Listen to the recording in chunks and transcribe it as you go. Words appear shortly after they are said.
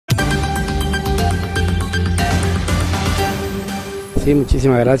Sí,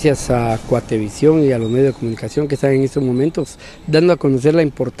 muchísimas gracias a Cuatevisión y a los medios de comunicación que están en estos momentos dando a conocer la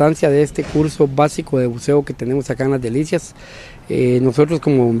importancia de este curso básico de buceo que tenemos acá en las Delicias. Nosotros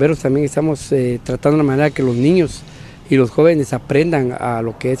como bomberos también estamos tratando de manera que los niños y los jóvenes aprendan a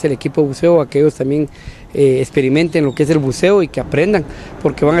lo que es el equipo de buceo, a que ellos también experimenten lo que es el buceo y que aprendan,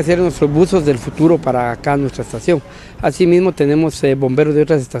 porque van a ser nuestros buzos del futuro para acá nuestra estación. Asimismo tenemos bomberos de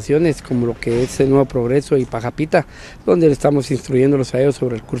otras estaciones como lo que es el Nuevo Progreso y Pajapita, donde estamos instruyéndolos a ellos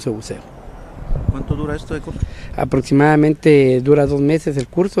sobre el curso de buceo. ¿Cuánto dura esto de curso? Aproximadamente dura 2 meses el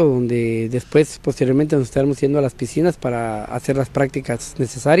curso, donde después posteriormente nos estaremos yendo a las piscinas para hacer las prácticas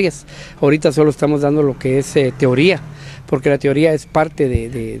necesarias. Ahorita solo estamos dando lo que es teoría, porque la teoría es parte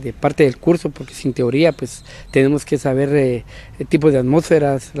de parte del curso, porque sin teoría pues tenemos que saber el tipo de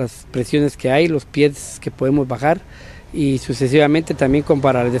atmósferas, las presiones que hay, los pies que podemos bajar y sucesivamente también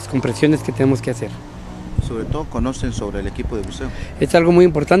para las descompresiones que tenemos que hacer. Sobre todo conocen sobre el equipo de buceo. Es algo muy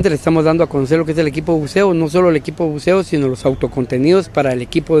importante, le estamos dando a conocer lo que es el equipo de buceo, no solo el equipo de buceo, sino los autocontenidos para el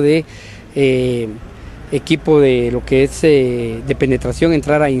equipo de lo que es de penetración,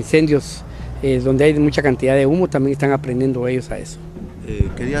 entrar a incendios, donde hay mucha cantidad de humo, también están aprendiendo ellos a eso.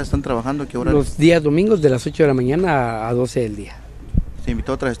 ¿Qué días están trabajando? ¿Qué horario? Los días domingos de las 8 de la mañana a 12 del día. ¿Se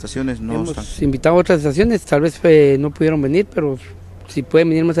invitó a otras estaciones? Hemos invitado a otras estaciones, tal vez no pudieron venir, pero si pueden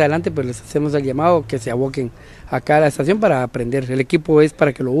venir más adelante, pues les hacemos el llamado que se aboquen acá a la estación para aprender. El equipo es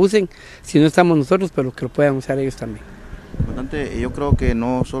para que lo usen, si no estamos nosotros, pero que lo puedan usar ellos también. Importante, yo creo que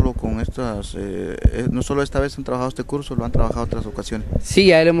no solo con estas, no solo esta vez han trabajado este curso, lo han trabajado otras ocasiones. Sí,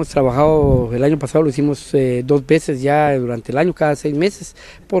 ya lo hemos trabajado, el año pasado lo hicimos 2 veces ya durante el año, cada 6 meses,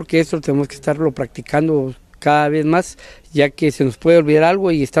 porque esto tenemos que estarlo practicando cada vez más, ya que se nos puede olvidar algo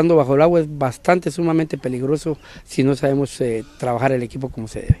y estando bajo el agua es sumamente peligroso si no sabemos trabajar el equipo como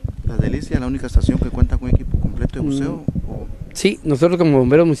se debe. ¿La Delicias es la única estación que cuenta con equipo completo de buceo? Sí, nosotros como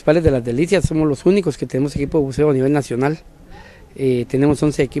bomberos municipales de las Delicias somos los únicos que tenemos equipo de buceo a nivel nacional. Tenemos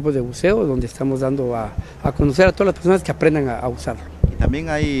 11 equipos de buceo donde estamos dando a conocer a todas las personas que aprendan a usarlo. Y también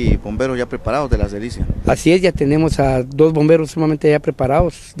hay bomberos ya preparados de las Delicias. Así es, ya tenemos a 2 bomberos sumamente ya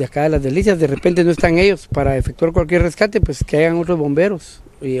preparados de acá de las Delicias. De repente no están ellos para efectuar cualquier rescate, pues que hagan otros bomberos.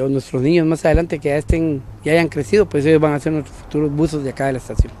 O nuestros niños más adelante que ya hayan crecido, pues ellos van a ser nuestros futuros buzos de acá de la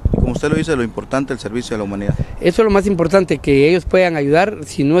estación. Y como usted lo dice, lo importante es el servicio a la humanidad. Eso es lo más importante, que ellos puedan ayudar.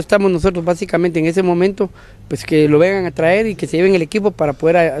 Si no estamos nosotros básicamente en ese momento, pues que lo vengan a traer y que se lleven el equipo para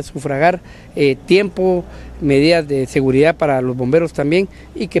poder sufragar tiempo, medidas de seguridad para los bomberos también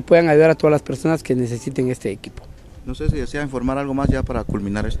y que puedan ayudar a todas las personas que necesiten este equipo. No sé si desea informar algo más ya para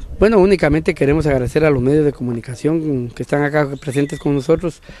culminar esto. Bueno, únicamente queremos agradecer a los medios de comunicación que están acá presentes con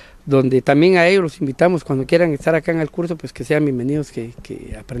nosotros, donde también a ellos los invitamos cuando quieran estar acá en el curso, pues que sean bienvenidos, que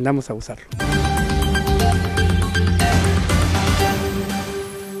aprendamos a usarlo.